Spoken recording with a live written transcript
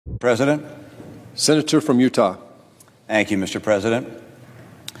President. Senator from Utah. Thank you, Mr. President.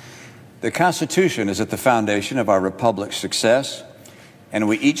 The Constitution is at the foundation of our republic's success, and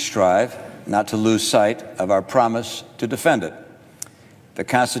we each strive not to lose sight of our promise to defend it. The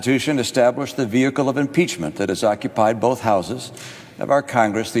Constitution established the vehicle of impeachment that has occupied both houses of our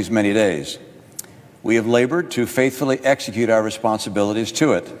Congress these many days. We have labored to faithfully execute our responsibilities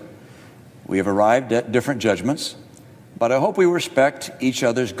to it. We have arrived at different judgments, but I hope we respect each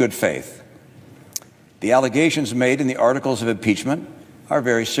other's good faith. The allegations made in the articles of impeachment are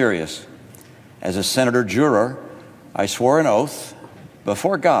very serious. As a senator juror, I swore an oath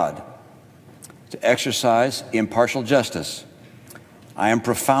before God to exercise impartial justice. I am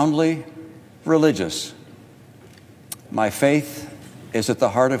profoundly religious. My faith is at the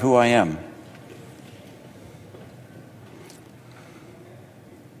heart of who I am.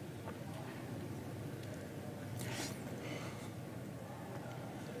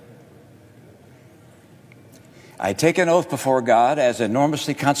 I take an oath before God as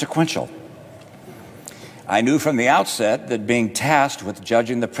enormously consequential. I knew from the outset that being tasked with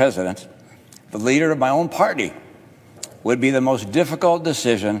judging the president, the leader of my own party, would be the most difficult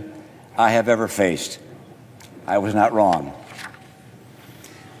decision I have ever faced. I was not wrong.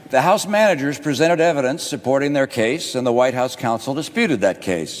 The House managers presented evidence supporting their case, and the White House counsel disputed that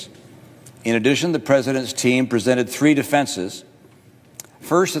case. In addition, the president's team presented three defenses.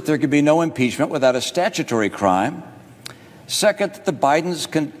 First, that there could be no impeachment without a statutory crime. Second, that the Biden's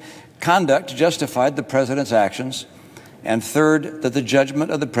conduct justified the president's actions. And third, that the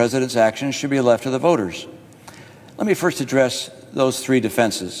judgment of the president's actions should be left to the voters. Let me first address those three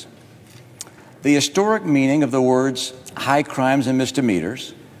defenses. The historic meaning of the words high crimes and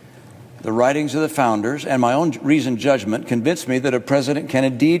misdemeanors, the writings of the founders, and my own reasoned judgment convinced me that a president can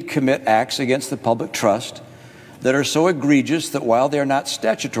indeed commit acts against the public trust that are so egregious that while they are not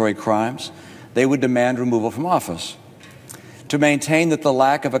statutory crimes, they would demand removal from office. To maintain that the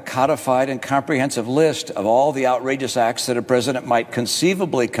lack of a codified and comprehensive list of all the outrageous acts that a president might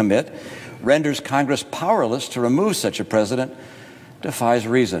conceivably commit renders Congress powerless to remove such a president defies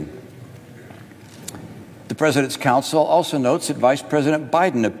reason. The President's counsel also notes that Vice President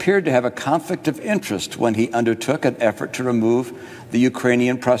Biden appeared to have a conflict of interest when he undertook an effort to remove the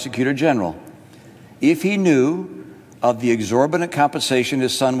Ukrainian prosecutor general. If he knew of the exorbitant compensation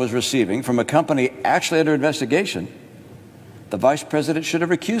his son was receiving from a company actually under investigation, the vice president should have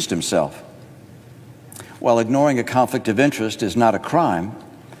recused himself. While ignoring a conflict of interest is not a crime,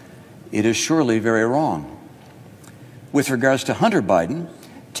 it is surely very wrong. With regards to Hunter Biden,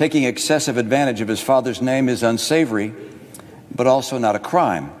 taking excessive advantage of his father's name is unsavory, but also not a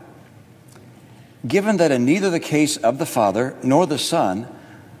crime. Given that in neither the case of the father nor the son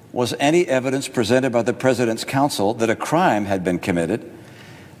was any evidence presented by the president's counsel that a crime had been committed,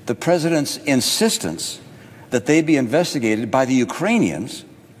 the president's insistence that they be investigated by the Ukrainians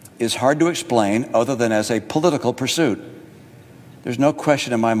is hard to explain other than as a political pursuit. There's no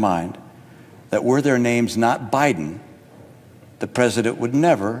question in my mind that were their names not Biden, the president would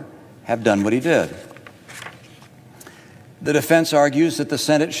never have done what he did. The defense argues that the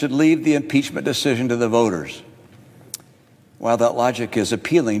Senate should leave the impeachment decision to the voters. While that logic is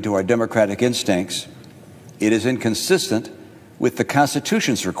appealing to our democratic instincts, it is inconsistent with the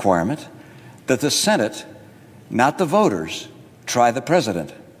Constitution's requirement that the Senate, not the voters, try the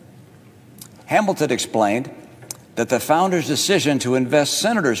president. Hamilton explained that the founders' decision to invest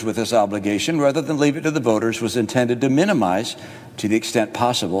senators with this obligation rather than leave it to the voters was intended to minimize, to the extent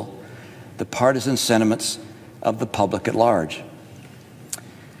possible, the partisan sentiments of the public at large.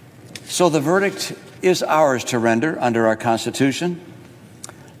 So the verdict is ours to render under our Constitution.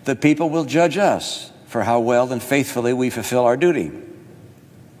 The people will judge us for how well and faithfully we fulfill our duty.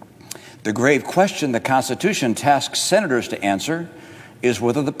 The grave question the Constitution tasks senators to answer is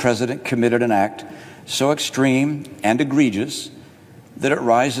whether the president committed an act so extreme and egregious that it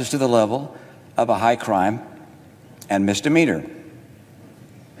rises to the level of a high crime and misdemeanor.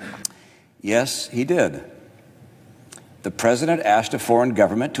 Yes, he did. The president asked a foreign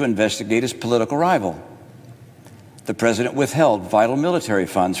government to investigate his political rival. The president withheld vital military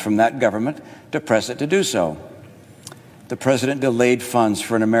funds from that government to press it to do so. The president delayed funds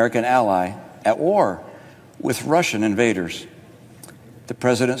for an American ally at war with Russian invaders. The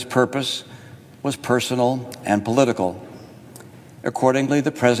president's purpose was personal and political. Accordingly,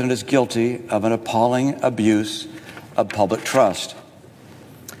 the president is guilty of an appalling abuse of public trust.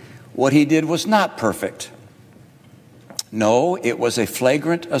 What he did was not perfect. No, it was a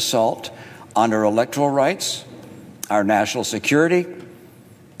flagrant assault on our electoral rights, our national security,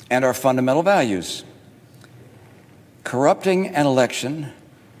 and our fundamental values. Corrupting an election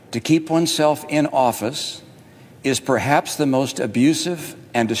to keep oneself in office is perhaps the most abusive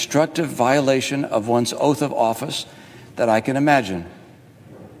and destructive violation of one's oath of office that I can imagine.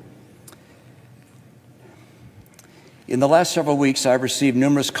 In the last several weeks, I've received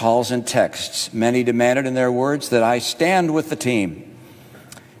numerous calls and texts. Many demanded in their words that I stand with the team.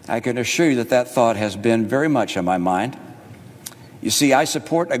 I can assure you that that thought has been very much on my mind. You see, I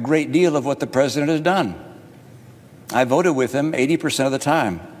support a great deal of what the president has done. I voted with him 80% of the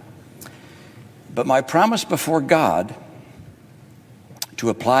time. But my promise before God to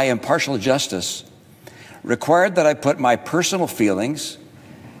apply impartial justice required that I put my personal feelings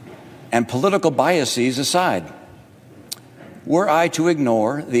and political biases aside. Were I to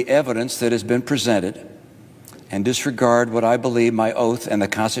ignore the evidence that has been presented and disregard what I believe my oath and the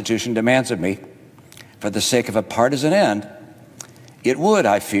Constitution demands of me for the sake of a partisan end, it would,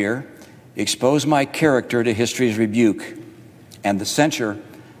 I fear, expose my character to history's rebuke and the censure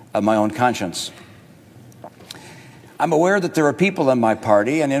of my own conscience. I'm aware that there are people in my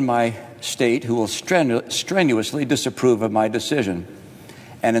party and in my state who will strenuously disapprove of my decision,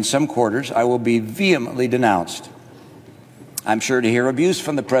 and in some quarters I will be vehemently denounced. I'm sure to hear abuse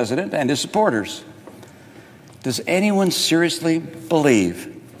from the president and his supporters. Does anyone seriously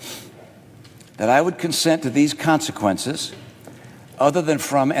believe that I would consent to these consequences other than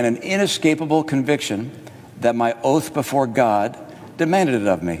from an inescapable conviction that my oath before God demanded it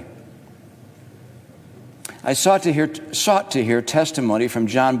of me? I sought to hear testimony from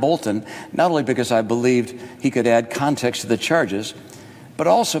John Bolton, not only because I believed he could add context to the charges, but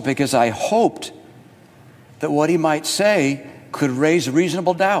also because I hoped that what he might say could raise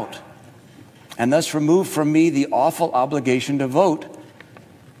reasonable doubt and thus remove from me the awful obligation to vote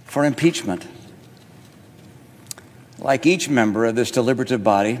for impeachment. Like each member of this deliberative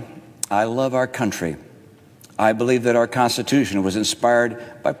body, I love our country. I believe that our Constitution was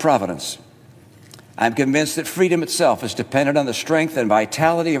inspired by Providence. I'm convinced that freedom itself is dependent on the strength and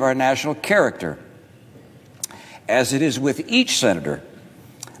vitality of our national character. As it is with each senator,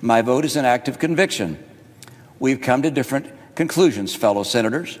 my vote is an act of conviction. We've come to different conclusions, fellow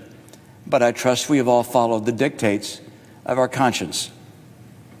senators, but I trust we have all followed the dictates of our conscience.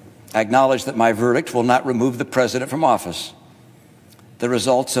 I acknowledge that my verdict will not remove the president from office. The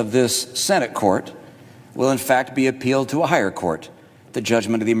results of this Senate court will in fact be appealed to a higher court, the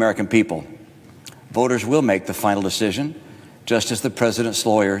judgment of the American people. Voters will make the final decision, just as the president's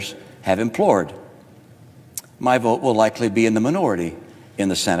lawyers have implored. My vote will likely be in the minority in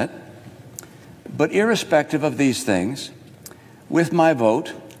the Senate. But irrespective of these things, with my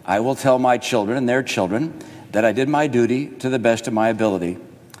vote, I will tell my children and their children that I did my duty to the best of my ability,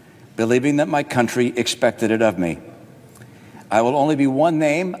 believing that my country expected it of me. I will only be one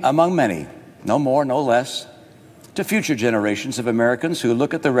name among many, no more, no less, to future generations of Americans who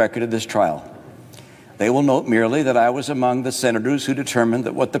look at the record of this trial. They will note merely that I was among the senators who determined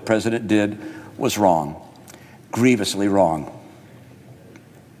that what the president did was wrong, grievously wrong.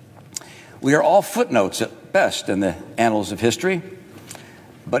 We are all footnotes at best in the annals of history,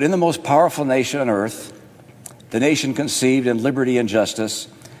 but in the most powerful nation on earth, the nation conceived in liberty and justice,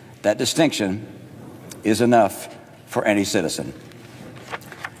 that distinction is enough for any citizen.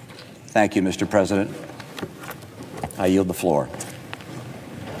 Thank you, Mr. President. I yield the floor.